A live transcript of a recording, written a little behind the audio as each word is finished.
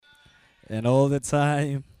And all the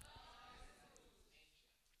time.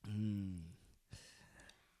 Mm.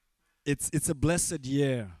 It's a blessed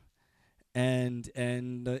year, and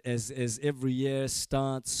as every year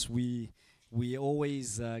starts, we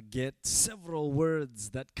always get several words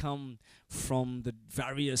that come from the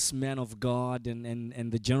various men of God,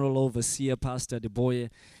 and the general overseer, Pastor Deboye,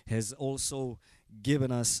 has also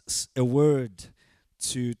given us a word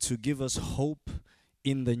to give us hope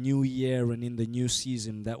in the new year and in the new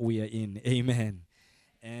season that we are in. Amen.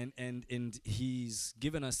 And he's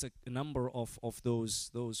given us a number of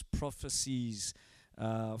those prophecies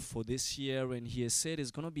for this year, and he has said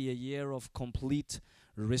it's going to be a year of complete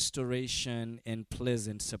restoration and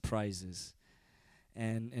pleasant surprises.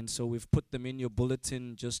 And so we've put them in your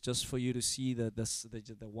bulletin just for you to see the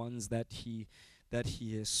ones that he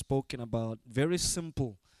has spoken about. Very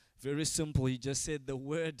simple, very simple. He just said the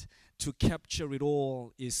word to capture it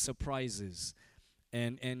all is surprises.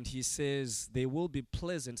 And he says there will be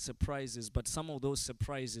pleasant surprises, but some of those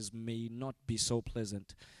surprises may not be so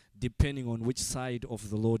pleasant, depending on which side of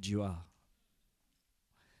the Lord you are.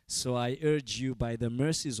 So I urge you, by the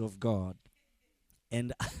mercies of God,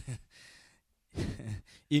 and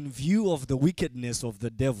in view of the wickedness of the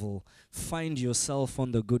devil, find yourself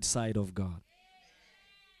on the good side of God.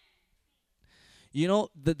 You know,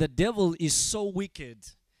 the devil is so wicked.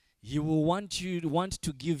 He will want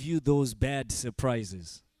to give you those bad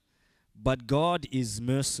surprises. But God is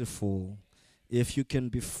merciful. If you can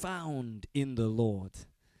be found in the Lord,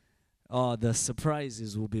 the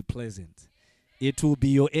surprises will be pleasant. It will be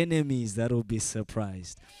your enemies that will be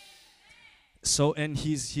surprised. So, and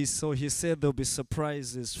he said there'll be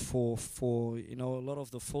surprises for a lot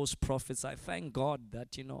of the false prophets. I thank God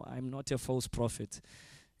that I'm not a false prophet.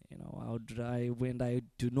 I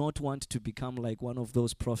do not want to become like one of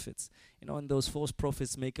those prophets. And those false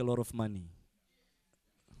prophets make a lot of money.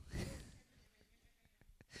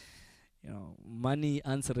 Money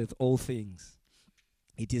answereth all things.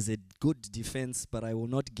 It is a good defense, but I will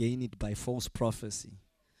not gain it by false prophecy.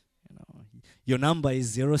 Your number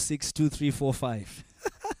is 062345.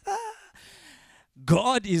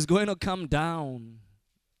 God is going to come down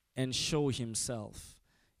and show himself.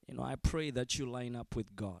 I pray that you line up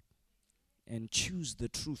with God and choose the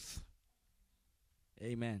truth.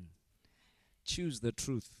 Amen. Choose the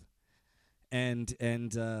truth. And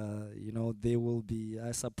there will be,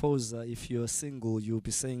 I suppose, if you're single, you'll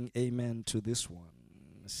be saying amen to this one.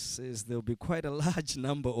 It says there'll be quite a large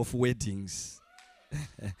number of weddings.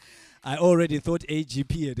 I already thought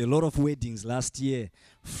AGP had a lot of weddings last year,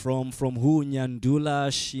 from who Nyandula,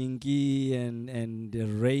 Shingi, and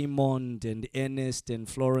Raymond, and Ernest, and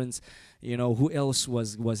Florence. Who else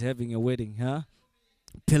was having a wedding, huh?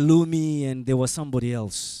 Pelumi, and there was somebody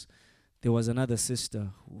else. There was another sister.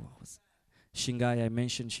 Who was Shingai? I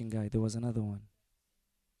mentioned Shingai. There was another one.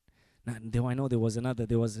 I know there was another.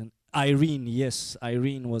 There was an Irene. Yes,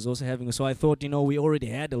 Irene was also having. So I thought, we already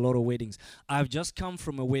had a lot of weddings. I've just come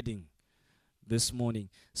from a wedding this morning.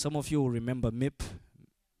 Some of you will remember Mip,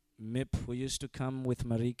 who used to come with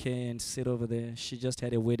Marike and sit over there. She just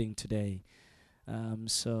had a wedding today.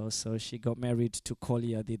 So she got married to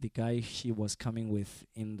Collier, the guy she was coming with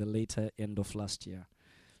in the later end of last year.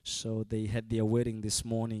 So they had their wedding this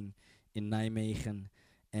morning in Nijmegen.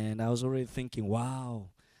 And I was already thinking, wow,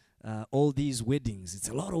 all these weddings, it's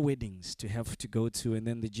a lot of weddings to have to go to. And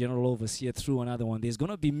then the general overseer threw another one. There's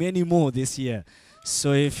going to be many more this year.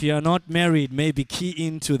 So if you're not married, maybe key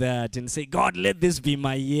into that and say, God, let this be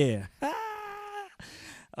my year.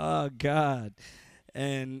 Oh, God.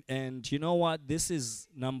 And you know what? This is,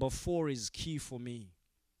 number 4 is key for me.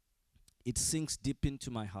 It sinks deep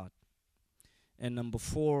into my heart. And number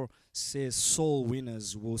 4 says soul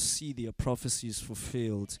winners will see their prophecies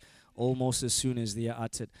fulfilled almost as soon as they are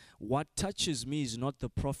uttered. What touches me is not the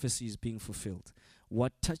prophecies being fulfilled.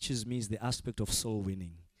 What touches me is the aspect of soul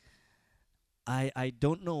winning. I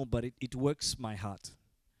don't know, but it works my heart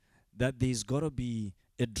that there's got to be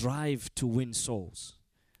a drive to win souls.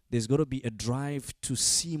 There's got to be a drive to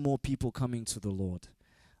see more people coming to the Lord.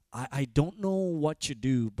 I don't know what you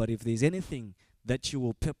do, but if there's anything that you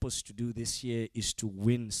will purpose to do this year is to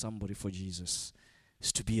win somebody for Jesus,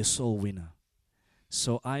 is to be a soul winner.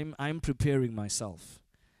 So I'm preparing myself.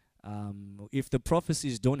 If the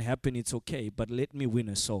prophecies don't happen, it's okay, but let me win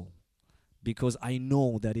a soul. Because I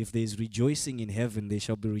know that if there's rejoicing in heaven, there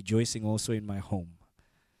shall be rejoicing also in my home.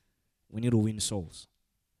 We need to win souls.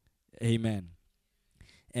 Amen.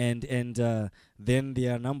 And then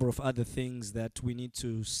there are a number of other things that we need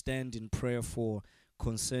to stand in prayer for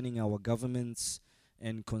concerning our governments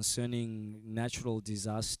and concerning natural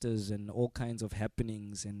disasters and all kinds of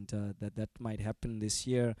happenings, and that might happen this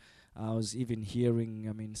year. I was even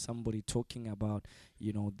hearing, somebody talking about,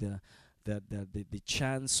 the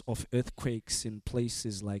chance of earthquakes in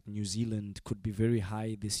places like New Zealand could be very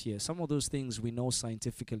high this year. Some of those things we know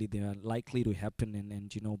scientifically they are likely to happen,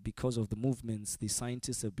 and because of the movements, the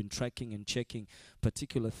scientists have been tracking and checking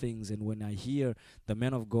particular things. And when I hear the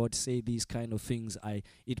men of God say these kind of things,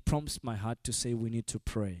 it prompts my heart to say we need to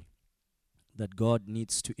pray that God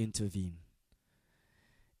needs to intervene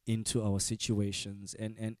into our situations.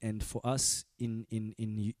 And for us in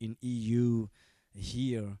EU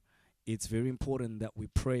here, it's very important that we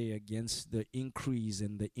pray against the increase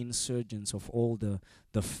and the insurgence of all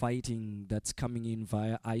the fighting that's coming in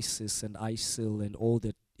via ISIS and ISIL and all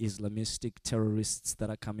the Islamistic terrorists that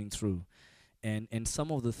are coming through. And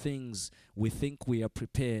some of the things we think we are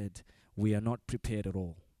prepared, we are not prepared at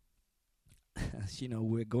all.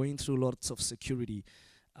 We're going through lots of security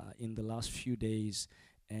in the last few days,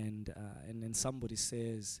 and then somebody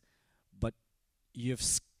says, but you've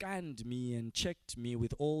scanned me and checked me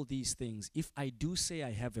with all these things. If I do say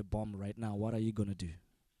I have a bomb right now, what are you going to do?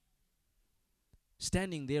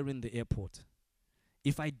 Standing there in the airport,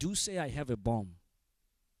 if I do say I have a bomb,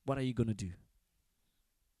 what are you going to do?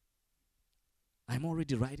 I'm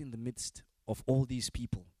already right in the midst of all these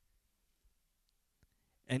people.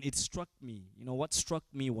 And it struck me, what struck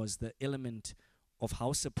me was the element of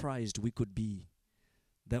how surprised we could be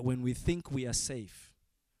that when we think we are safe,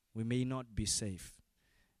 we may not be safe.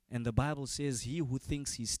 And the Bible says, he who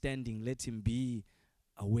thinks he's standing, let him be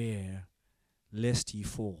aware lest he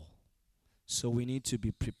fall. So we need to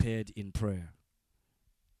be prepared in prayer.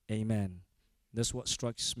 Amen. That's what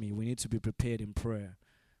strikes me. We need to be prepared in prayer.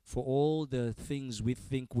 For all the things we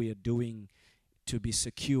think we are doing to be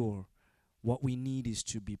secure, what we need is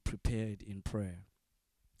to be prepared in prayer.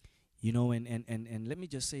 And let me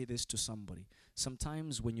just say this to somebody.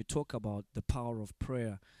 Sometimes when you talk about the power of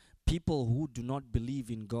prayer, people who do not believe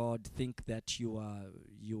in God think that you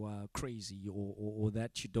are crazy or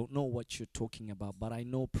that you don't know what you're talking about. But I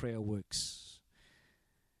know prayer works.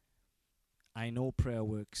 I know prayer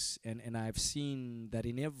works. And I've seen that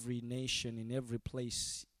in every nation, in every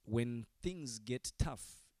place, when things get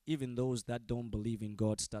tough, even those that don't believe in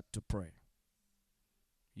God start to pray.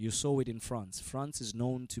 You saw it in France. France is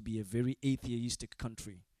known to be a very atheistic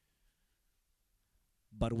country.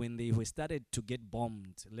 But when they were started to get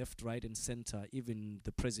bombed left, right, and center, even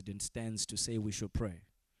the president stands to say we should pray.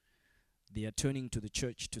 They are turning to the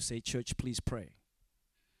church to say, church, please pray.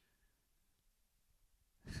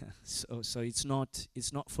 So it's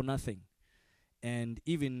not for nothing. And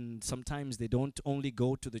even sometimes they don't only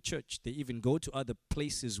go to the church. They even go to other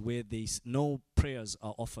places where no prayers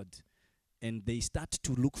are offered. And they start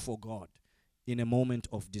to look for God in a moment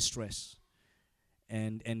of distress.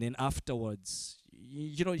 And then afterwards,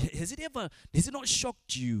 has it not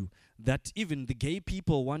shocked you that even the gay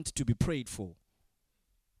people want to be prayed for?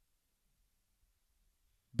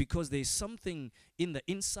 Because there's something in the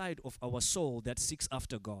inside of our soul that seeks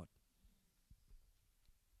after God.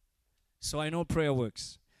 So I know prayer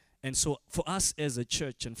works. And so for us as a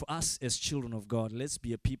church and for us as children of God, let's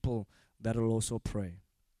be a people that will also pray.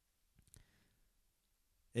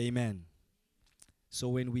 Amen. So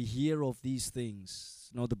when we hear of these things,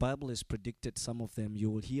 the Bible has predicted some of them. You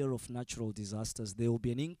will hear of natural disasters. There will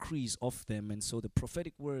be an increase of them. And so the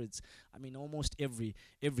prophetic words, almost every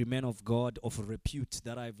man of God of repute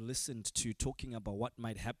that I've listened to talking about what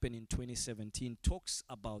might happen in 2017 talks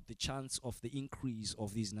about the chance of the increase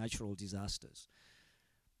of these natural disasters.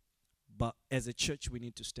 But as a church, we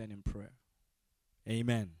need to stand in prayer.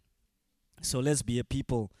 Amen. So let's be a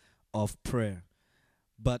people of prayer.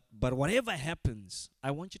 But whatever happens,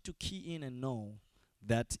 I want you to key in and know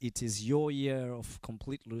that it is your year of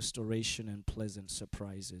complete restoration and pleasant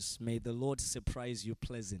surprises. May the Lord surprise you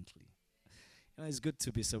pleasantly. It's good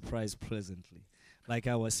to be surprised pleasantly. Like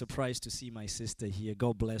I was surprised to see my sister here.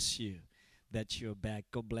 God bless you that you're back.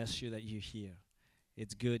 God bless you that you're here.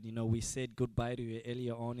 It's good. We said goodbye to you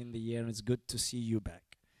earlier on in the year, and it's good to see you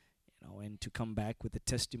back. And to come back with the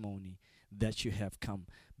testimony that you have come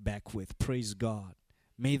back with. Praise God.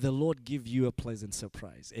 May the Lord give you a pleasant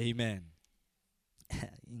surprise. Amen.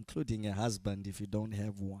 Including a husband if you don't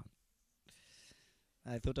have one.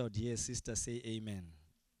 I thought I would hear a sister say amen.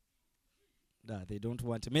 They don't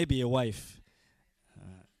want to. Maybe a wife.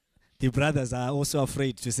 The brothers are also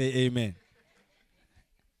afraid to say amen.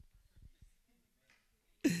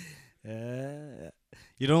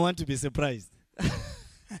 You don't want to be surprised.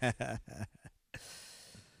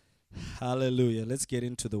 Hallelujah. Let's get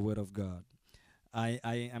into the Word of God.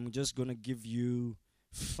 I am just going to give you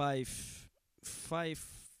five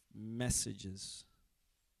messages.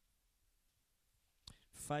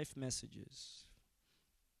 5 messages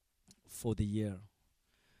for the year,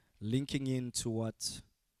 linking into what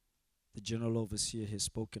the General Overseer has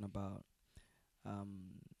spoken about.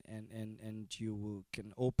 And you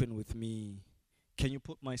can open with me. Can you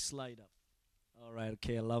put my slide up? All right,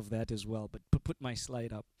 okay, I love that as well. But put my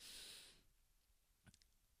slide up.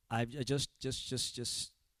 I just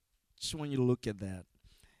want you to look at that.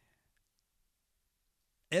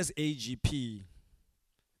 As AGP,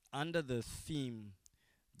 under the theme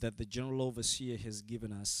that the General Overseer has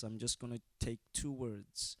given us, I'm just going to take 2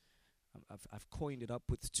 words. I've coined it up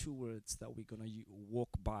with 2 words that we're going to walk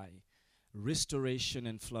by. Restoration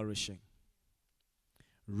and flourishing.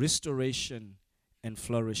 Restoration and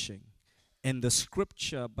flourishing. And the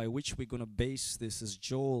scripture by which we're going to base this is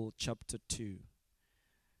Joel chapter 2,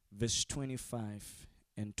 verse 25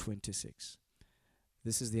 and 26.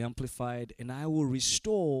 This is the Amplified. And I will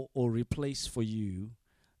restore or replace for you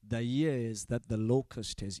the years that the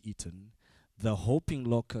locust has eaten, the hopping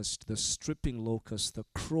locust, the stripping locust, the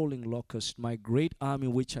crawling locust, my great army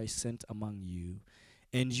which I sent among you.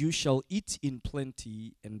 And you shall eat in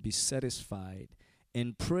plenty and be satisfied,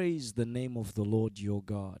 and praise the name of the Lord your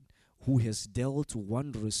God, who has dealt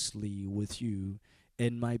wondrously with you,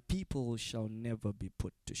 and my people shall never be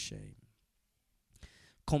put to shame.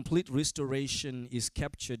 Complete restoration is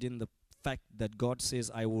captured in the fact that God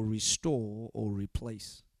says, I will restore or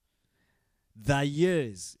replace. The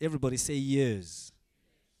years, everybody say years.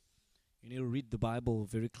 You need to read the Bible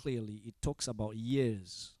very clearly. It talks about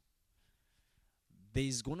years.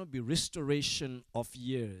 There's going to be restoration of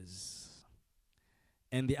years.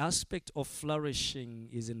 And the aspect of flourishing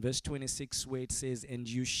is in verse 26 where it says, and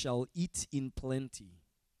you shall eat in plenty.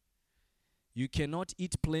 You cannot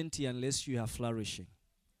eat plenty unless you are flourishing.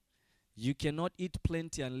 You cannot eat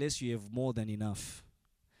plenty unless you have more than enough.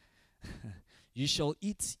 You shall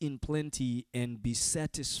eat in plenty and be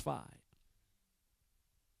satisfied.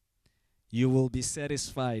 You will be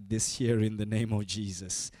satisfied this year in the name of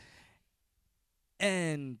Jesus.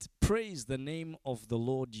 And praise the name of the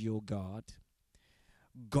Lord your God.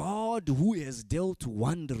 God who has dealt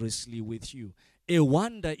wondrously with you. A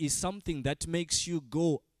wonder is something that makes you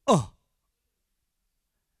go, oh,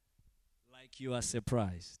 like you are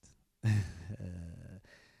surprised.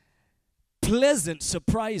 Pleasant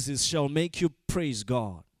surprises shall make you praise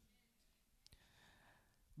God.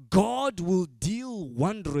 God will deal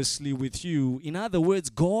wondrously with you. In other words,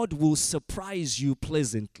 God will surprise you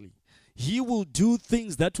pleasantly. He will do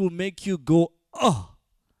things that will make you go, oh.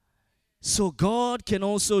 So God can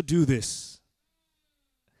also do this.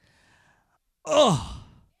 Oh,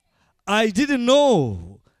 I didn't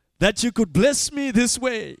know that you could bless me this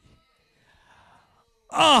way.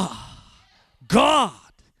 Ah, God,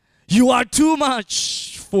 you are too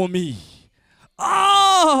much for me.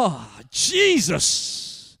 Ah,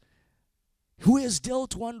 Jesus, who has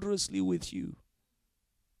dealt wondrously with you.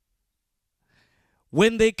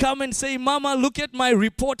 When they come and say, Mama, look at my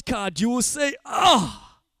report card, you will say,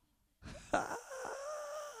 ah.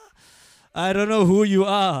 I don't know who you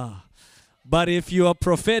are, but if you are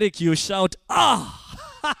prophetic, you shout, ah.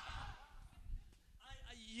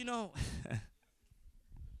 You know,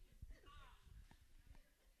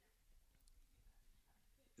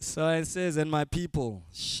 so it says, and my people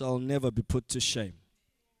shall never be put to shame.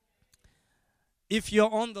 If you're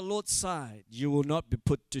on the Lord's side, you will not be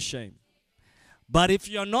put to shame. But if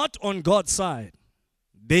you're not on God's side,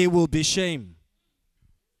 they will be shamed.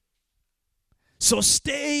 So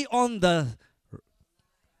stay on the,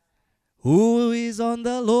 who is on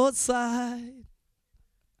the Lord's side?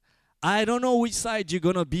 I don't know which side you're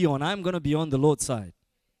going to be on. I'm going to be on the Lord's side.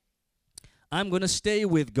 I'm going to stay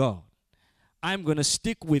with God. I'm going to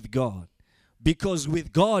stick with God. Because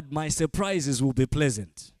with God, my surprises will be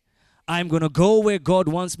pleasant. I'm going to go where God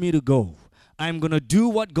wants me to go. I'm going to do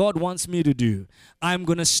what God wants me to do. I'm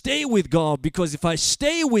going to stay with God because if I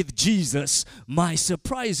stay with Jesus, my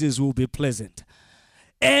surprises will be pleasant.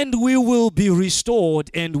 And we will be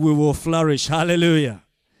restored and we will flourish. Hallelujah.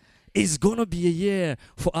 It's going to be a year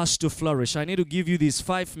for us to flourish. I need to give you these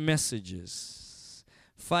 5 messages.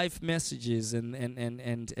 5 messages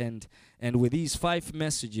and with these 5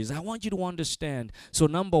 messages, I want you to understand. So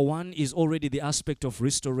number 1 is already the aspect of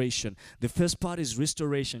restoration. The first part is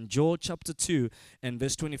restoration. Joel chapter 2 and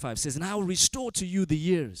verse 25 says, and I will restore to you the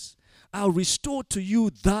years. I'll restore to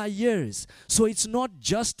you the years. So it's not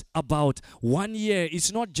just about 1 year.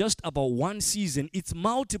 It's not just about 1 season. It's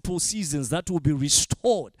multiple seasons that will be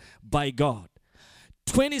restored by God.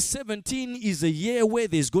 2017 is a year where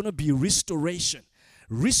there's going to be restoration.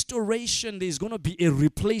 restoration, there's going to be a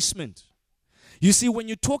replacement. You see, when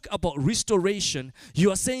you talk about restoration, you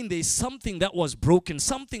are saying there's something that was broken,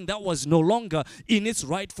 something that was no longer in its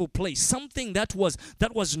rightful place, something that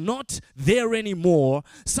was not there anymore,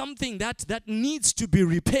 something that needs to be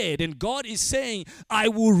repaired. And God is saying, I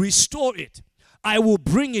will restore it. I will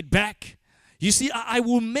bring it back. You see, I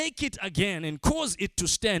will make it again and cause it to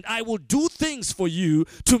stand. I will do things for you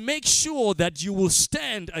to make sure that you will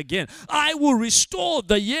stand again. I will restore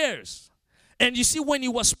the years. And you see, when he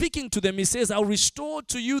was speaking to them, he says, I'll restore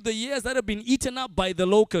to you the years that have been eaten up by the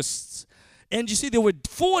locusts. And you see, there were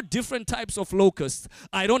 4 different types of locusts.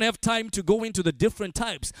 I don't have time to go into the different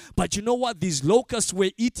types. But you know what? These locusts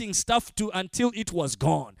were eating stuff too until it was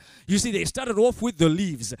gone. You see, they started off with the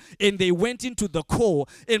leaves and they went into the core.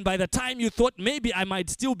 And by the time you thought maybe I might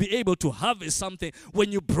still be able to harvest something,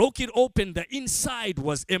 when you broke it open, the inside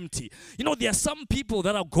was empty. You know, there are some people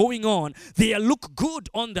that are going on. They look good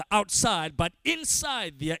on the outside, but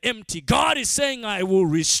inside they are empty. God is saying, I will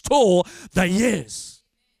restore the years.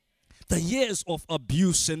 The years of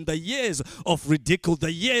abuse and the years of ridicule,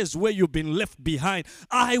 the years where you've been left behind,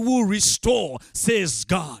 I will restore, says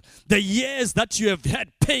God. The years that you have had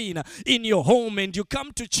pain in your home and you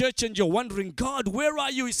come to church and you're wondering, God, where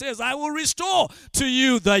are you? He says, I will restore to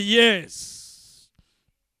you the years.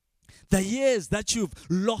 The years that you've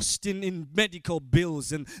lost in medical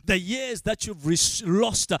bills and the years that you've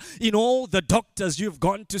lost in all the doctors you've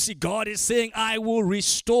gone to see. God is saying, I will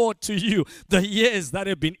restore to you the years that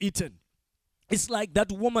have been eaten. It's like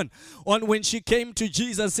that woman when she came to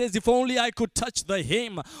Jesus, says, if only I could touch the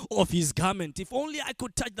hem of his garment. If only I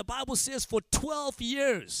could touch. The Bible says for 12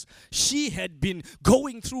 years she had been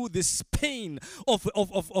going through this pain of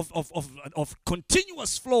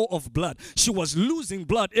continuous flow of blood. She was losing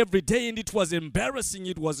blood every day and it was embarrassing.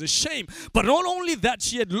 It was a shame. But not only that,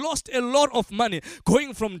 she had lost a lot of money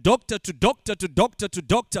going from doctor to doctor to doctor to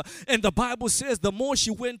doctor. And the Bible says the more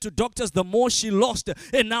she went to doctors, the more she lost.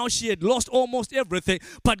 And now she had lost almost everything.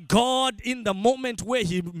 But God, in the moment where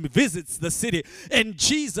he visits the city and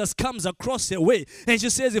Jesus comes across her way and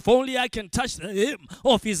she says, if only I can touch the hem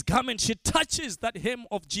of his garment. She touches that hem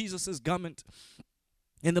of Jesus's garment.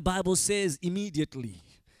 And the Bible says immediately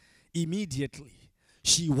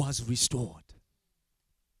she was restored.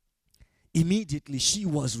 Immediately she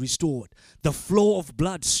was restored. The flow of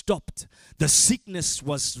blood stopped. The sickness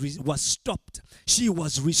was stopped. She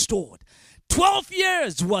was restored. 12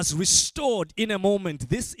 years was restored in a moment.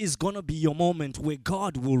 This is going to be your moment where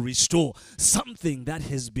God will restore something that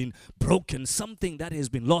has been broken, something that has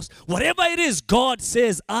been lost. Whatever it is, God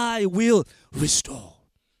says, I will restore.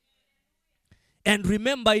 And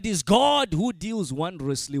remember, it is God who deals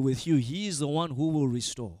wondrously with you. He is the one who will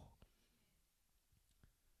restore.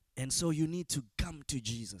 And so you need to come to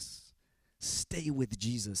Jesus. Stay with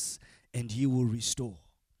Jesus and he will restore.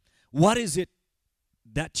 What is it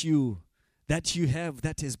that you have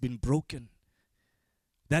that has been broken,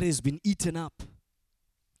 that has been eaten up?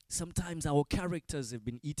 Sometimes our characters have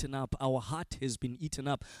been eaten up. Our heart has been eaten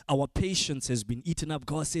up. Our patience has been eaten up.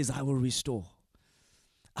 God says, I will restore.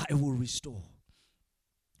 I will restore.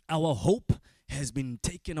 Our hope has been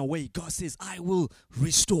taken away. God says, I will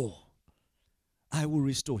restore. I will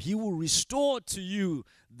restore. He will restore to you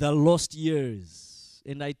the lost years.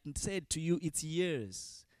 And I said to you, it's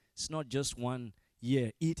years. It's not just 1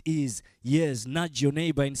 year. It is years. Nudge your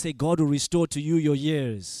neighbor and say, God will restore to you your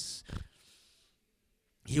years.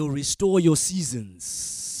 He'll restore your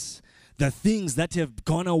seasons. The things that have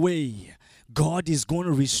gone away, God is going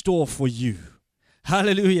to restore for you.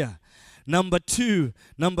 Hallelujah. Number two,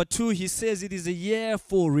 he says it is a year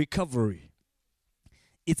for recovery.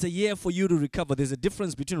 It's a year for you to recover. There's a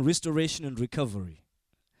difference between restoration and recovery.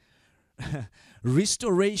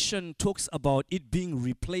 Restoration talks about it being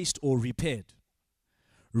replaced or repaired.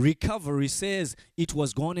 Recovery says it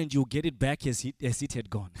was gone and you get it back as it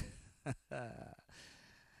had gone.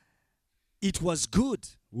 It was good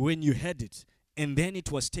when you had it and then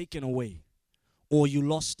it was taken away or you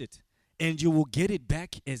lost it and you will get it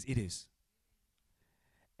back as it is.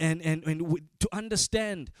 And to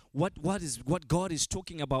understand what God is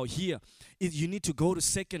talking about here, you need to go to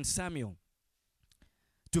 1 Samuel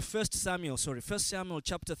chapter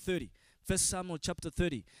 30. 1 Samuel chapter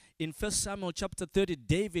 30. In 1 Samuel chapter 30,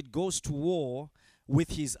 David goes to war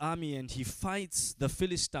with his army and he fights the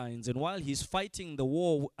Philistines. And while he's fighting the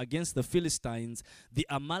war against the Philistines, the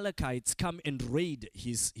Amalekites come and raid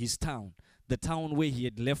his town. The town where he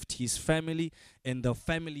had left his family and the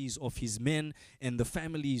families of his men and the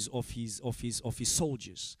families of his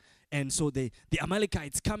soldiers. And so the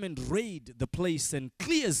Amalekites come and raid the place and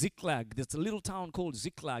clear Ziklag. There's a little town called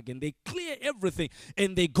Ziklag, and they clear everything,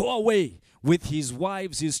 and they go away with his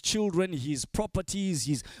wives, his children, his properties,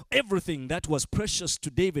 his everything that was precious to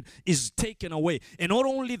David is taken away. And not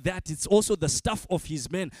only that, it's also the stuff of his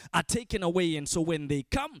men are taken away. And so when they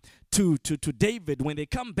come to David, when they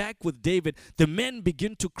come back with David, the men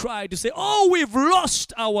begin to cry to say, oh, we've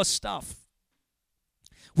lost our stuff.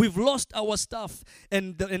 We've lost our stuff.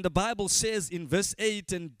 And the Bible says in verse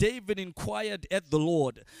 8, and David inquired at the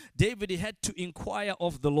Lord. David, he had to inquire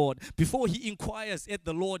of the Lord. Before he inquires at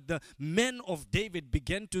the Lord, the men of David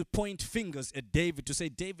began to point fingers at David to say,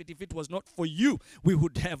 David, if it was not for you, we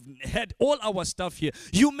would have had all our stuff here.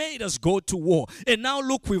 You made us go to war. And now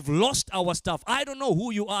look, we've lost our stuff. I don't know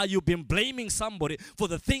who you are. You've been blaming somebody for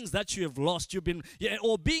the things that you have lost.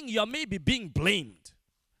 You're maybe being blamed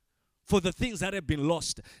for the things that have been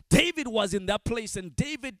lost. David was in that place, and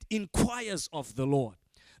David inquires of the Lord.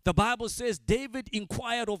 The Bible says David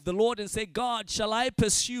inquired of the Lord and said, God, shall I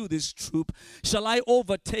pursue this troop? Shall I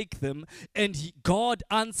overtake them? And God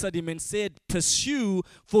answered him and said, pursue,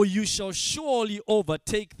 for you shall surely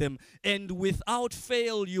overtake them, and without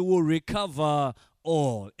fail you will recover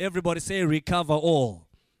all. Everybody say, recover all.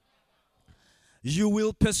 You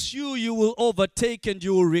will pursue, you will overtake, and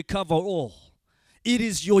you will recover all. It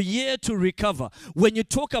is your year to recover. When you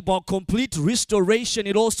talk about complete restoration,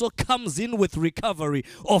 it also comes in with recovery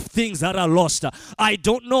of things that are lost. I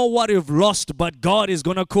don't know what you've lost, but God is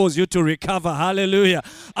going to cause you to recover. Hallelujah.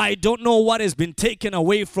 I don't know what has been taken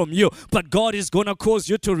away from you, but God is going to cause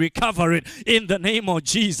you to recover it in the name of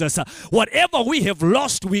Jesus. Whatever we have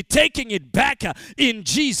lost, we're taking it back in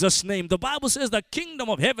Jesus' name. The Bible says the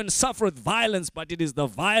kingdom of heaven suffereth violence, but it is the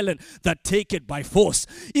violent that take it by force.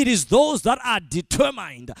 It is those that are determined,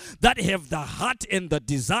 that have the heart and the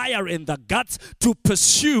desire and the guts to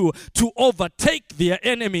pursue, to overtake their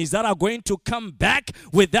enemies, that are going to come back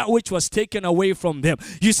with that which was taken away from them.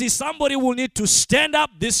 You see, somebody will need to stand up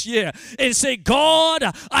this year and say, God,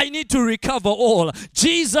 I need to recover all.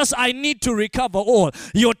 Jesus, I need to recover all.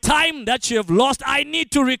 Your time that you have lost, I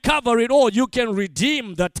need to recover it all. You can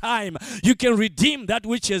redeem the time. You can redeem that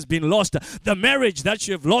which has been lost. The marriage that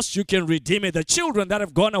you have lost, you can redeem it. The children that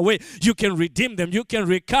have gone away, you can redeem them. You can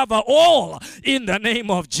recover all in the name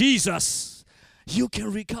of Jesus. You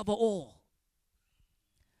can recover all.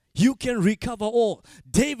 You can recover all.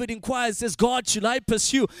 David inquires, says, God, should I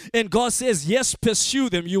pursue? And God says, yes, pursue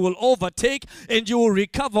them. You will overtake and you will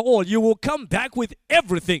recover all. You will come back with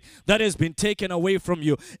everything that has been taken away from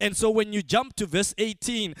you. And so when you jump to verse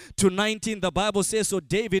 18 to 19, the Bible says, so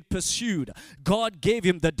David pursued. God gave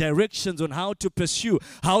him the directions on how to pursue,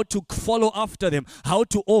 how to follow after them, how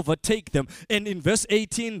to overtake them. And in verse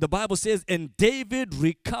 18, the Bible says, and David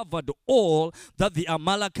recovered all that the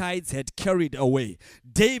Amalekites had carried away.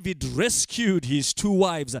 David rescued his 2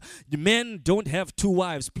 wives. Men don't have 2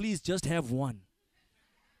 wives. Please just have one.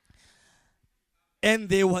 And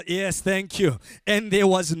they were, yes, thank you. And there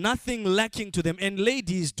was nothing lacking to them. And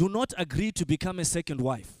ladies, do not agree to become a second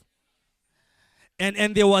wife.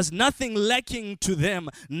 And there was nothing lacking to them,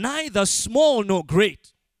 neither small nor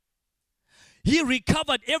great. He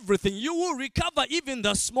recovered everything. You will recover even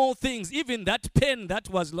the small things, even that pen that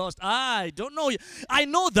was lost. I don't know. I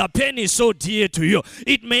know the pen is so dear to you.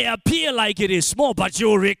 It may appear like it is small, but you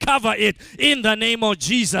will recover it in the name of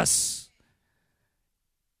Jesus.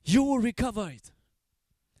 You will recover it.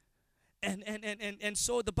 And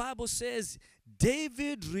so the Bible says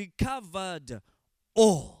David recovered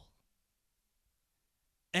all.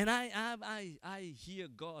 And I hear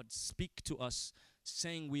God speak to us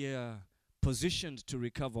saying we are positioned to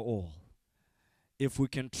recover all. If we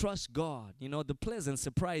can trust God, the pleasant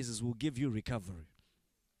surprises will give you recovery.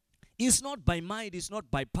 It's not by might, it's not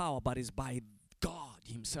by power, but it's by God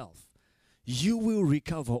himself. You will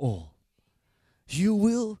recover all. You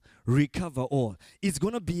will recover all. It's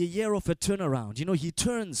going to be a year of a turnaround. He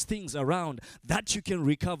turns things around that you can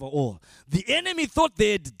recover all. The enemy thought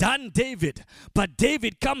they had done David, but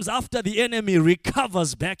David comes after the enemy,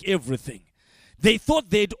 recovers back everything. They thought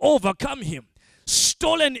they'd overcome him,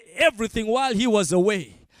 stolen everything while he was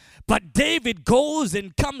away. But David goes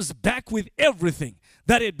and comes back with everything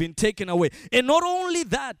that had been taken away. And not only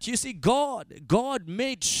that, you see, God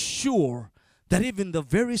made sure that even the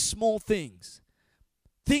very small things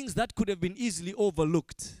that could have been easily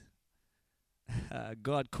overlooked,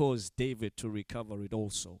 God caused David to recover it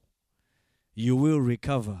also. You will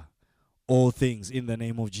recover all things in the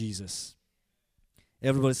name of Jesus.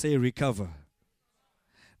 Everybody say recover.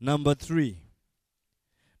 Number 3,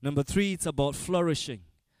 it's about flourishing.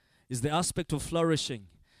 It's the aspect of flourishing.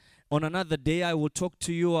 On another day, I will talk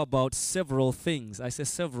to you about several things. I say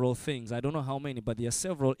several things. I don't know how many, but there are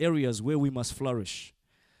several areas where we must flourish.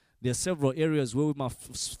 There are several areas where we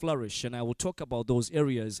must flourish, and I will talk about those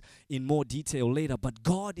areas in more detail later. But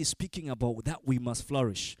God is speaking about that we must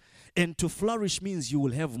flourish. And to flourish means you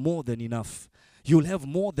will have more than enough. You'll have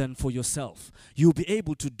more than for yourself. You'll be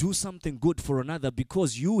able to do something good for another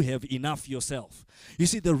because you have enough yourself. You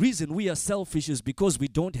see, the reason we are selfish is because we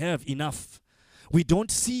don't have enough. We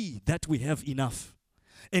don't see that we have enough.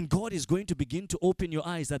 And God is going to begin to open your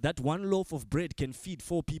eyes that one loaf of bread can feed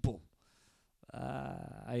 4 people.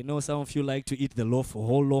 I know some of you like to eat the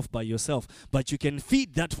whole loaf by yourself, but you can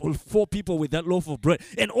feed that 4 people with that loaf of bread,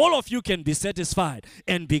 and all of you can be satisfied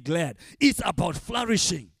and be glad. It's about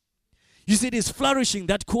flourishing. You see, it is flourishing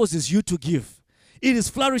that causes you to give. It is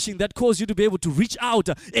flourishing that causes you to be able to reach out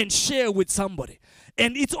and share with somebody.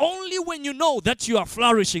 And it's only when you know that you are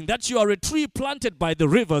flourishing, that you are a tree planted by the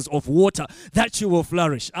rivers of water, that you will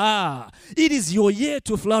flourish. It is your year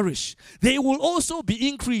to flourish. There will also be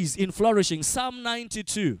increase in flourishing. Psalm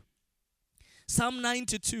 92. Psalm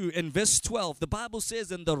 92 and verse 12, the Bible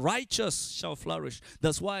says, and the righteous shall flourish.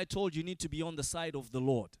 That's why I told you need to be on the side of the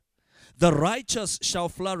Lord. The righteous shall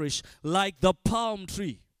flourish like the palm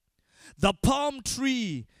tree. The palm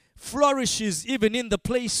tree flourishes even in the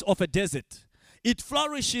place of a desert. It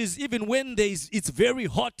flourishes even when it's very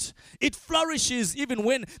hot. It flourishes even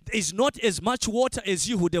when there is not as much water as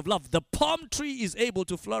you would have loved. The palm tree is able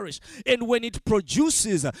to flourish. And when it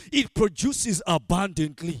produces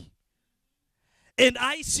abundantly. And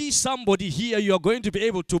I see somebody here, you are going to be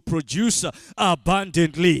able to produce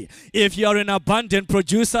abundantly. If you are an abundant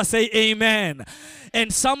producer, say amen.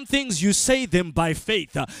 And some things you say them by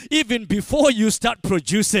faith. Even before you start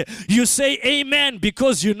producing, you say amen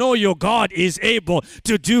because you know your God is able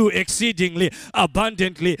to do exceedingly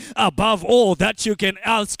abundantly above all that you can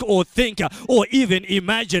ask or think or even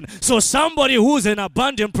imagine. So somebody who's an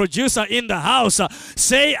abundant producer in the house,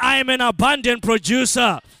 say I'm an abundant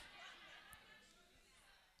producer.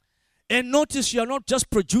 And notice you are not just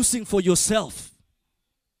producing for yourself.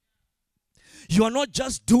 You are not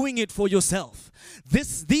just doing it for yourself.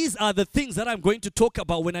 These are the things that I'm going to talk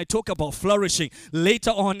about when I talk about flourishing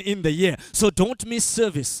later on in the year. So don't miss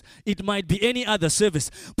service. It might be any other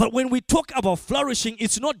service. But when we talk about flourishing,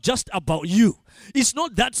 it's not just about you. It's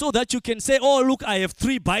not that so that you can say, oh, look, I have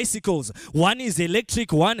 3 bicycles. One is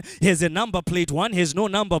electric, one has a number plate, one has no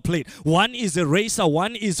number plate. One is a racer,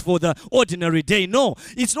 one is for the ordinary day. No,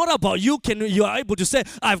 it's not about you. You are able to say,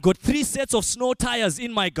 I've got 3 sets of snow tires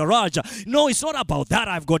in my garage. No, it's not about that.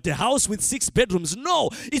 I've got a house with 6 bedrooms. No,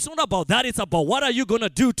 it's not about that. It's about what are you going to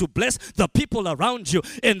do to bless the people around you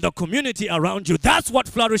and the community around you. That's what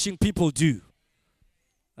flourishing people do.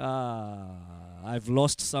 I've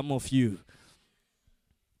lost some of you.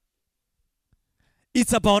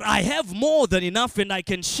 It's about I have more than enough and I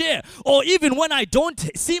can share. Or even when I don't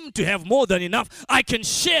seem to have more than enough, I can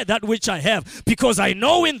share that which I have. Because I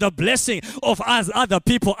know in the blessing of us other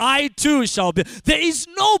people, I too shall be. There is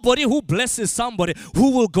nobody who blesses somebody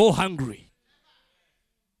who will go hungry.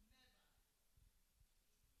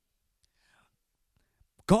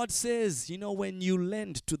 God says, you know, when you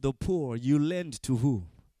lend to the poor, you lend to who?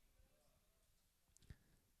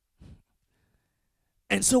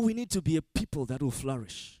 And so we need to be a people that will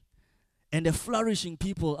flourish. And the flourishing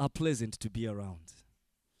people are pleasant to be around.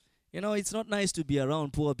 You know, it's not nice to be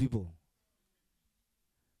around poor people.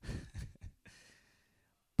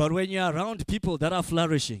 But when you're around people that are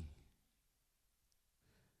flourishing,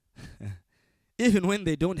 even when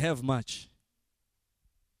they don't have much,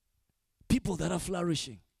 people that are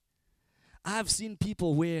flourishing. I've seen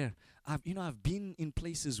people where, I've been in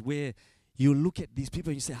places where you look at these people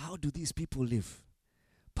and you say, how do these people live?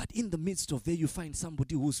 But in the midst of there, you find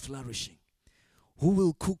somebody who's flourishing, who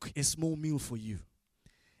will cook a small meal for you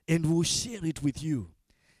and will share it with you.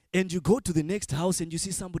 And you go to the next house and you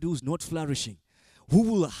see somebody who's not flourishing, who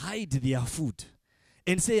will hide their food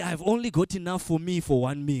and say, I've only got enough for me for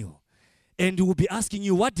 1 meal. And will be asking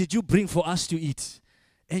you, what did you bring for us to eat?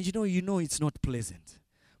 And you know it's not pleasant.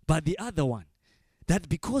 But the other one, that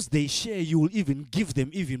because they share, you will even give them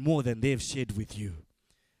even more than they've shared with you.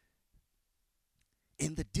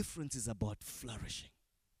 And the difference is about flourishing.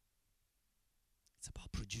 It's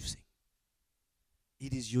about producing.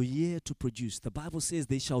 It is your year to produce. The Bible says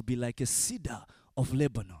they shall be like a cedar of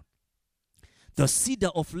Lebanon. The cedar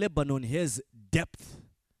of Lebanon has depth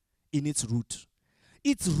in its root.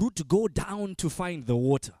 Its root go down to find the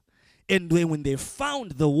water. And when they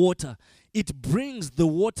found the water, it brings the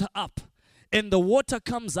water up. And the water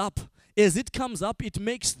comes up. As it comes up, it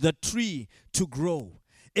makes the tree to grow.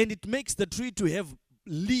 And it makes the tree to have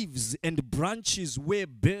leaves and branches where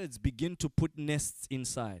birds begin to put nests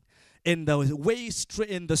inside. And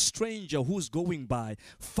the stranger who's going by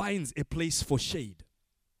finds a place for shade.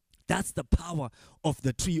 That's the power of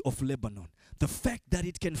the tree of Lebanon. The fact that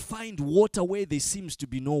it can find water where there seems to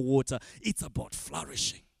be no water. It's about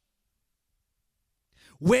flourishing.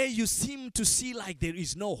 Where you seem to see like there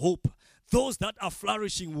is no hope, those that are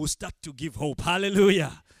flourishing will start to give hope.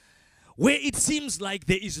 Hallelujah. Where it seems like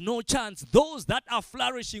there is no chance, those that are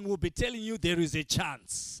flourishing will be telling you there is a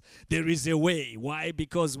chance. There is a way. Why?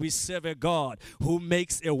 Because we serve a God who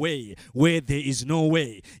makes a way where there is no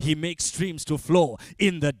way. He makes streams to flow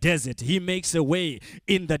in the desert. He makes a way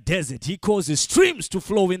in the desert. He causes streams to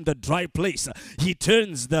flow in the dry place. He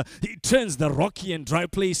turns the rocky and dry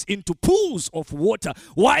place into pools of water.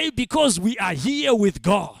 Why? Because we are here with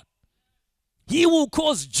God. He will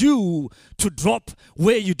cause dew to drop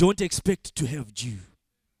where you don't expect to have dew.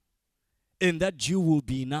 And that dew will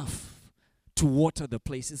be enough to water the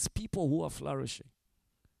place. It's people who are flourishing.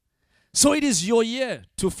 So it is your year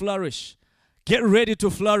to flourish. Get ready to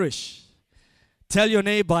flourish. Tell your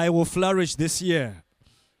neighbor, I will flourish this year.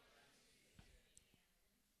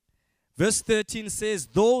 Verse 13 says,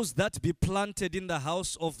 those that be planted in the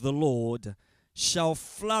house of the Lord shall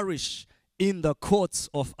flourish in the courts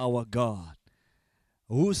of our God.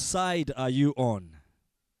 Whose side are you on?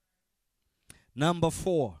 Number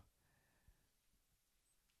 4.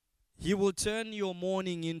 He will turn your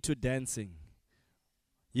mourning into dancing.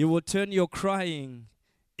 He will turn your crying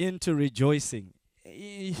into rejoicing.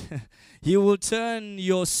 He will turn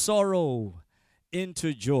your sorrow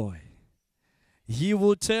into joy. He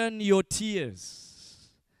will turn your tears.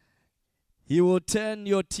 He will turn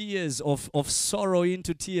your tears of sorrow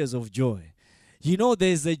into tears of joy. You know,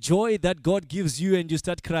 there's a joy that God gives you and you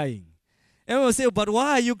start crying. Everyone will say, but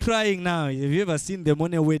why are you crying now? Have you ever seen the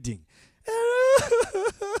Money Wedding?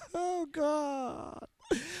 Oh, God.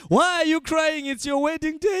 Why are you crying? It's your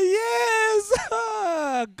wedding day. Yes.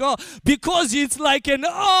 God. Because it's like an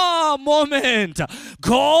moment.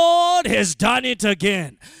 God has done it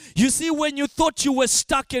again. You see, when you thought you were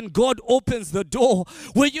stuck and God opens the door,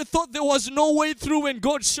 when you thought there was no way through and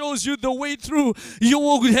God shows you the way through, you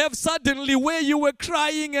will have suddenly where you were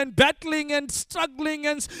crying and battling and struggling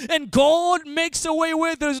and God makes a way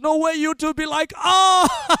where there's no way you to be like,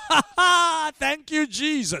 thank you,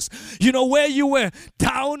 Jesus. You know, where you were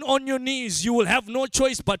down on your knees, you will have no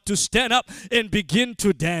choice but to stand up and begin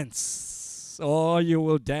to dance. Oh, you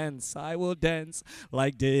will dance. I will dance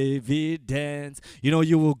like David danced. You know,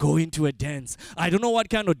 you will go into a dance. I don't know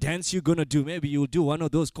what kind of dance you're going to do. Maybe you'll do one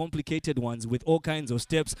of those complicated ones with all kinds of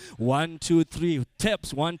steps. 1, 2, 3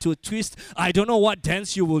 steps. 1, 2, twist. I don't know what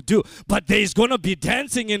dance you will do. But there's going to be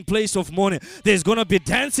dancing in place of mourning. There's going to be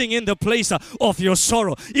dancing in the place of your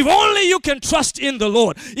sorrow. If only you can trust in the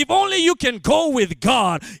Lord. If only you can go with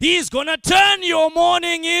God. He's going to turn your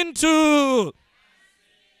mourning into...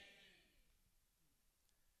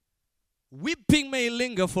 Weeping may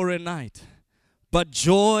linger for a night, but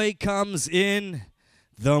joy comes in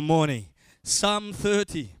the morning. Psalm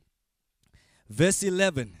 30, verse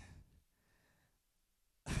 11.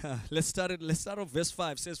 Let's start off verse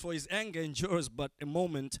 5. It says, for his anger endures but a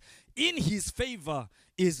moment. In his favor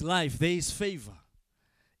is life. There is favor.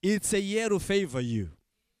 It's a year to favor you.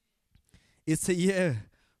 It's a year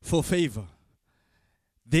for favor.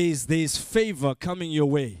 There's favor coming your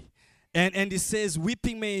way. And it says,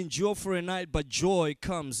 weeping may endure for a night, but joy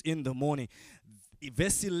comes in the morning.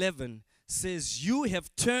 Verse 11 says, you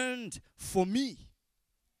have turned for me.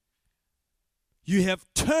 You have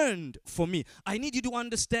turned for me. I need you to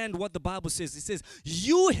understand what the Bible says. It says,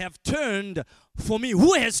 you have turned for me.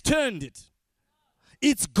 Who has turned it?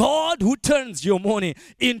 It's God who turns your mourning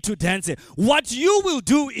into dancing. What you will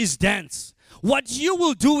do is dance. What you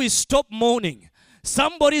will do is stop mourning.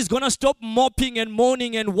 Somebody's going to stop mopping and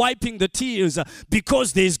moaning and wiping the tears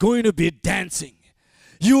because there's going to be dancing.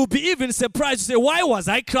 You'll be even surprised to say, why was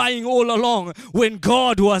I crying all along when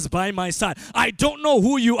God was by my side? I don't know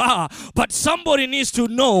who you are, but somebody needs to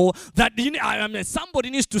know that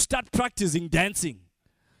somebody needs to start practicing dancing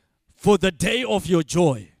for the day of your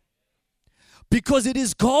joy. Because it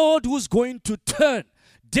is God who's going to turn.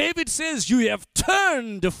 David says, you have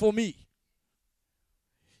turned for me.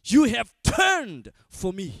 You have turned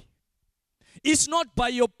for me. It's not by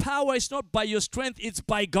your power, it's not by your strength, it's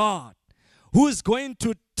by God who is going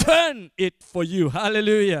to turn it for you.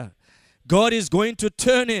 Hallelujah. God is going to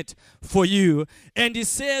turn it for you. And he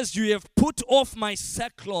says, you have put off my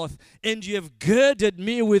sackcloth and you have girded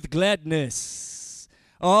me with gladness.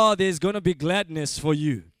 Oh, there's going to be gladness for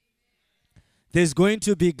you. There's going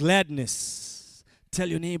to be gladness. Tell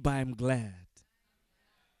your neighbor, I'm glad.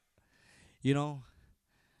 You know,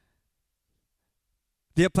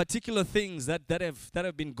 there are particular things that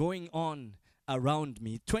have been going on around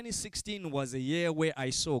me. 2016 was a year where I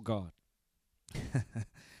saw God.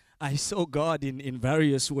 I saw God in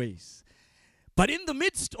various ways. But in the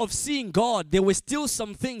midst of seeing God, there were still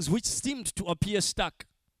some things which seemed to appear stuck.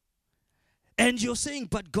 And you're saying,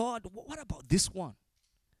 but God, what about this one?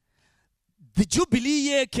 The Jubilee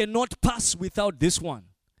year cannot pass without this one.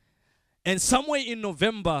 And somewhere in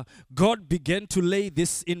November, God began to lay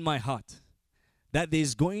this in my heart, that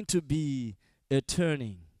there's going to be a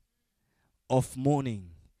turning of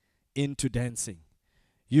mourning into dancing.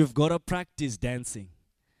 You've got to practice dancing,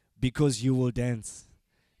 because you will dance.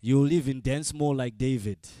 You will even dance more like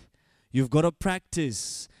David. You've got to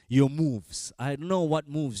practice your moves. I don't know what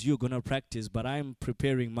moves you're going to practice, but I'm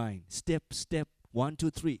preparing mine. Step, step, 1, 2,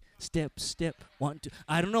 3. Step, step, 1, 2.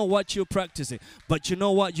 I don't know what you're practicing, but you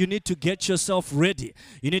know what? You need to get yourself ready.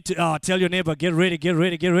 You need to tell your neighbor, get ready, get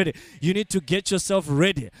ready, get ready. You need to get yourself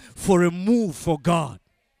ready for a move for God.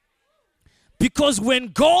 Because when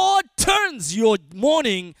God turns your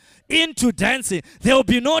mourning into dancing, there will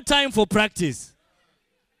be no time for practice.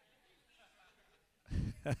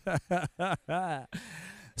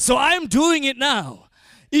 So I'm doing it now.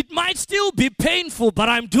 It might still be painful, but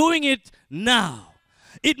I'm doing it now.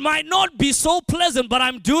 It might not be so pleasant, but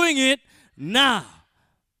I'm doing it now.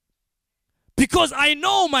 Because I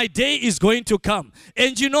know my day is going to come.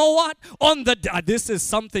 And you know what? This is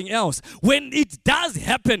something else. When it does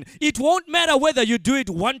happen, it won't matter whether you do it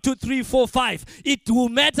 1, 2, 3, 4, 5. It will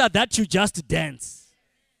matter that you just dance.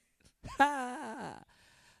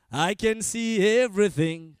 I can see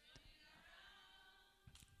everything.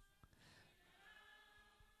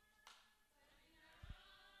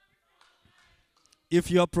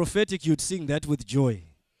 If you are prophetic, you'd sing that with joy.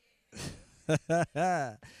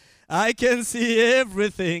 I can see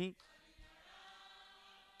everything.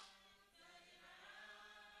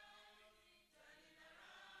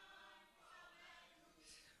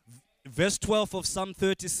 Verse 12 of Psalm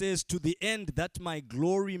 30 says, to the end that my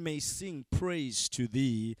glory may sing praise to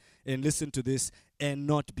thee, and listen to this, and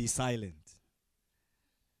not be silent.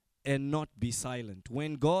 And not be silent.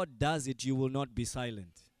 When God does it, you will not be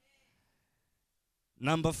silent.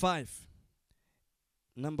 Number 5.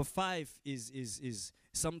 Number 5 is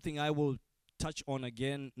something I will touch on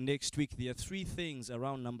again next week. There are 3 things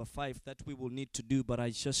around number 5 that we will need to do, but I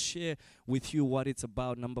just share with you what it's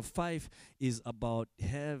about. Number 5 is about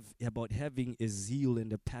having a zeal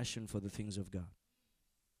and a passion for the things of God.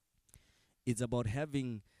 It's about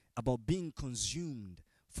being consumed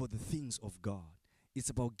for the things of God. It's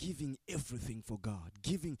about giving everything for God,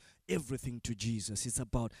 giving everything to Jesus. It's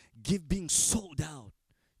about being sold out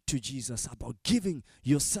to Jesus, about giving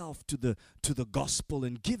yourself to the gospel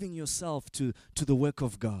and giving yourself to the work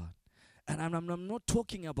of God. And I'm not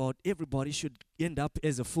talking about everybody should end up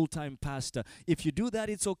as a full-time pastor. If you do that,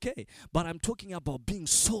 it's okay. But I'm talking about being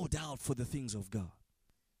sold out for the things of God.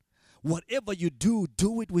 Whatever you do,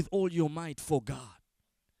 do it with all your might for God.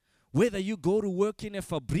 Whether you go to work in a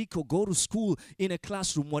fabric or go to school in a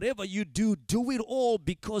classroom, whatever you do, do it all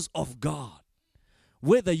because of God.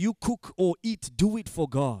 Whether you cook or eat, do it for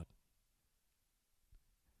God.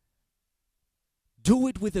 Do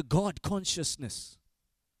it with a God consciousness.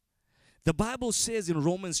 The Bible says in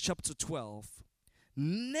Romans chapter 12,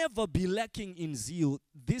 never be lacking in zeal.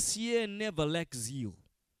 This year, never lack zeal.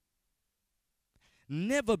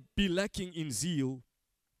 Never be lacking in zeal,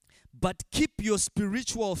 but keep your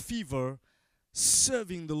spiritual fervor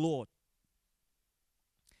serving the Lord.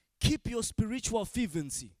 Keep your spiritual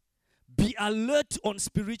fervency. Be alert on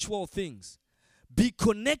spiritual things. Be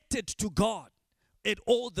connected to God at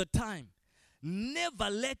all the time. Never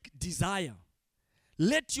lack desire.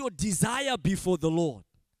 Let your desire be for the Lord.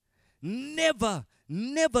 Never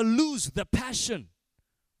lose the passion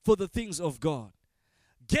for the things of God.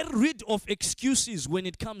 Get rid of excuses when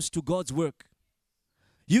it comes to God's work.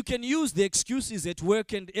 You can use the excuses at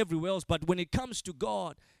work and everywhere else, but when it comes to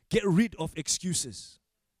God, get rid of excuses.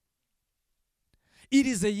 It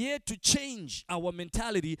is a year to change our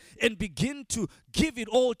mentality and begin to give it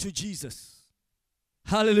all to Jesus.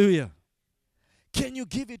 Hallelujah. Can you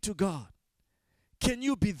give it to God? Can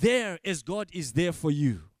you be there as God is there for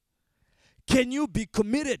you? Can you be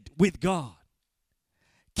committed with God?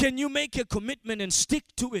 Can you make a commitment and stick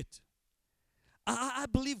to it? I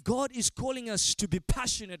believe God is calling us to be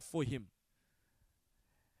passionate for Him.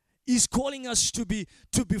 He's calling us to be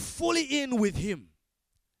fully in with Him.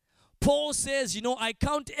 Paul says, I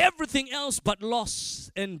count everything else but loss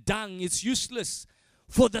and dung. It's useless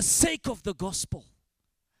for the sake of the gospel.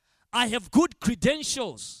 I have good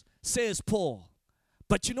credentials, says Paul.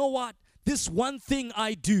 But you know what? this one thing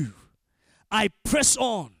I do. I press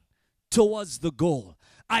on towards the goal.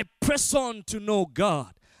 I press on to know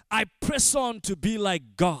God. I press on to be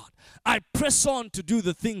like God. I press on to do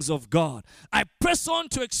the things of God. I press on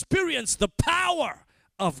to experience the power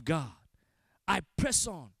of God. I press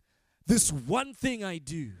on. This one thing I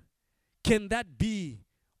do. Can that be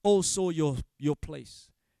also your place?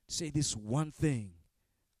 Say, this one thing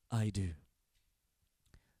I do.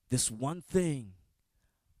 This one thing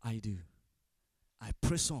I do. I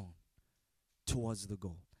press on towards the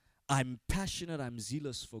goal. I'm passionate, I'm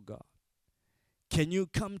zealous for God. Can you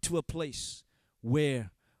come to a place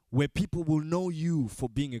where people will know you for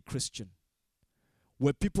being a Christian?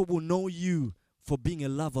 Where people will know you for being a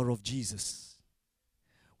lover of Jesus?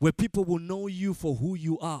 Where people will know you for who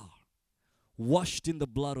you are, washed in the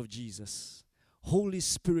blood of Jesus, Holy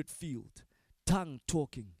Spirit filled, tongue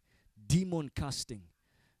talking, demon casting,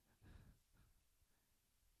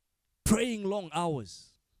 praying long hours.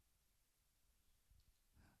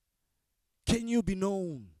 Can you be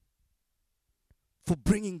known for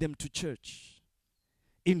bringing them to church,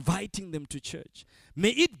 inviting them to church? May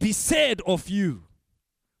it be said of you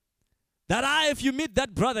that if you meet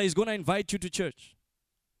that brother, he's going to invite you to church.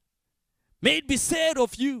 May it be said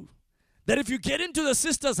of you that if you get into the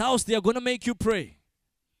sister's house, they are going to make you pray.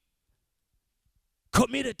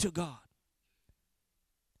 Committed to God.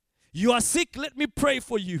 You are sick, let me pray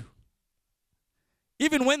for you.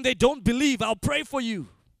 Even when they don't believe, I'll pray for you.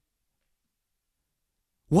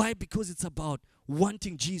 Why? Because it's about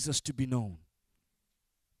wanting Jesus to be known.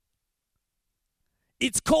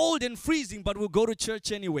 It's cold and freezing, but we'll go to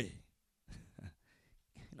church anyway.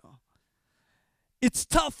 It's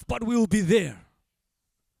tough, but we'll be there.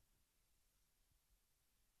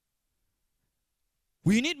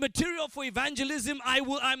 We need material for evangelism.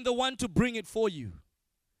 I'm the one to bring it for you.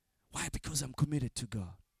 Why? Because I'm committed to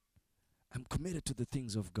God. I'm committed to the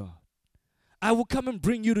things of God. I will come and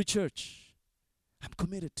bring you to church. I'm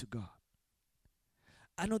committed to God.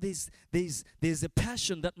 I know there's a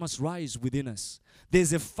passion that must rise within us.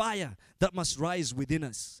 There's a fire that must rise within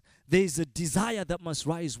us. There's a desire that must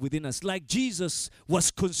rise within us. Like Jesus was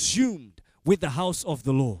consumed with the house of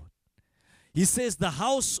the Lord. He says, the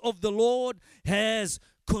house of the Lord has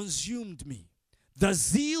consumed me. The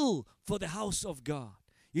zeal for the house of God.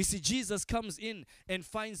 You see, Jesus comes in and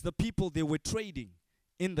finds the people they were trading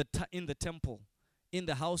in the temple, in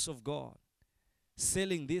the house of God.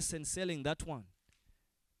 Selling this and selling that one.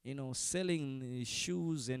 Selling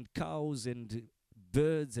shoes and cows and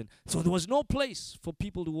birds. And so there was no place for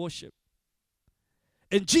people to worship.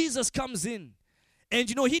 And Jesus comes in. And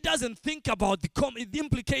he doesn't think about the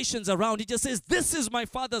implications around. He just says, this is my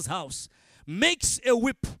Father's house. Makes a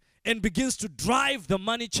whip and begins to drive the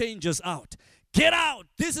money changers out. Get out.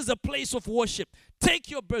 This is a place of worship. Take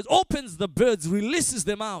your birds. Opens the birds. Releases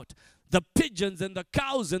them out. The pigeons and the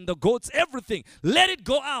cows and the goats, everything. Let it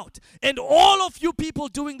go out. And all of you people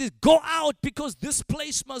doing this, go out, because this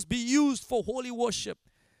place must be used for holy worship.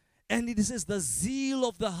 And it says, the zeal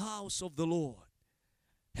of the house of the Lord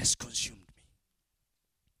has consumed me.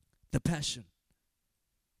 The passion.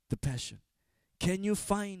 The passion. Can you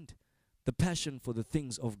find the passion for the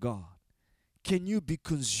things of God? Can you be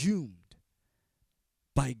consumed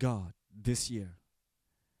by God this year?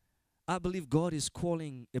 I believe God is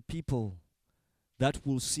calling a people that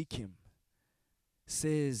will seek Him.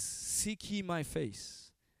 Says, seek ye my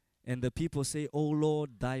face. And the people say, O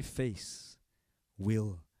Lord, thy face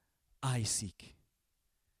will I seek.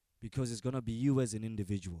 Because it's going to be you as an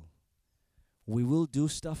individual. We will do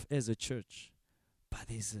stuff as a church, but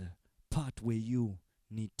there's a part where you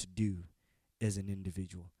need to do as an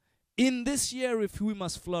individual. In this year, if we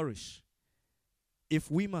must flourish,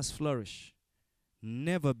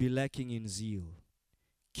 never be lacking in zeal.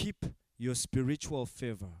 Keep your spiritual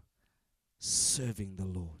fervor serving the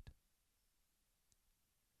Lord.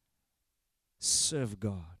 Serve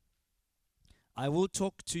God. I will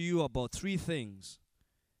talk to you about 3 things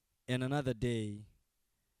in another day.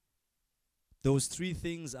 Those 3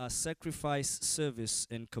 things are sacrifice, service,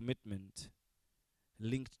 and commitment,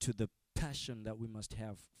 linked to the passion that we must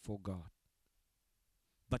have for God.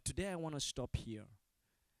 But today I want to stop here.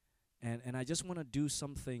 And I just want to do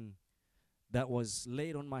something that was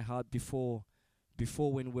laid on my heart before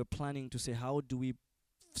when we're planning to say, how do we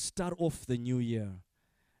start off the new year?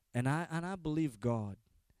 And I believe God.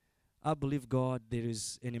 I believe God, there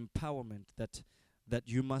is an empowerment that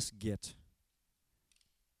you must get.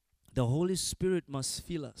 The Holy Spirit must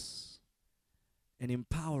fill us and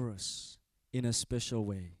empower us in a special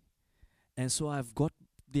way. And so I've got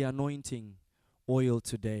the anointing oil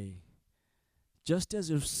today, just as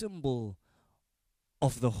a symbol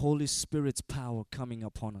of the Holy Spirit's power coming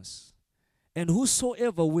upon us. And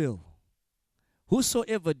whosoever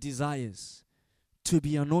desires to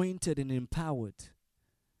be anointed and empowered,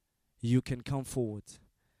 you can come forward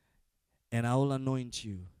and I will anoint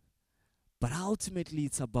you. But ultimately,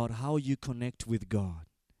 it's about how you connect with God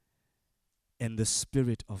and the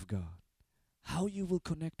Spirit of God. How you will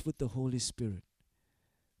connect with the Holy Spirit.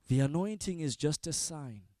 The anointing is just a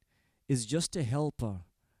sign, is just a helper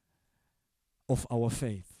of our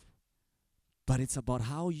faith. But it's about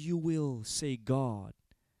how you will say, God,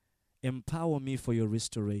 empower me for your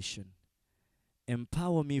restoration.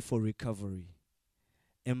 Empower me for recovery.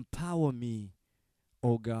 Empower me,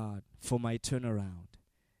 O God, for my turnaround.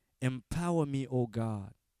 Empower me, O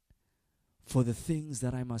God, for the things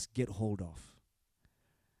that I must get hold of.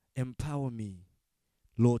 Empower me,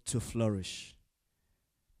 Lord, to flourish.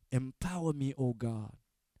 Empower me, O God,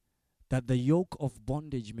 that the yoke of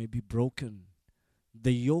bondage may be broken.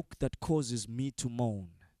 The yoke that causes me to moan,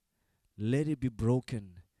 let it be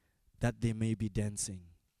broken, that they may be dancing.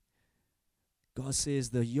 God says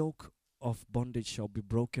the yoke of bondage shall be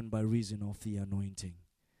broken by reason of the anointing.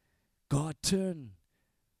 God, turn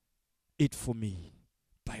it for me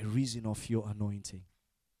by reason of your anointing.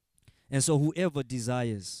 And so whoever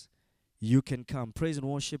desires, you can come. Praise and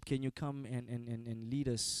worship, can you come and lead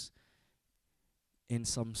us in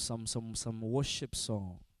some worship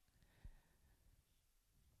song?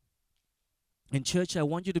 In church, I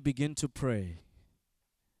want you to begin to pray.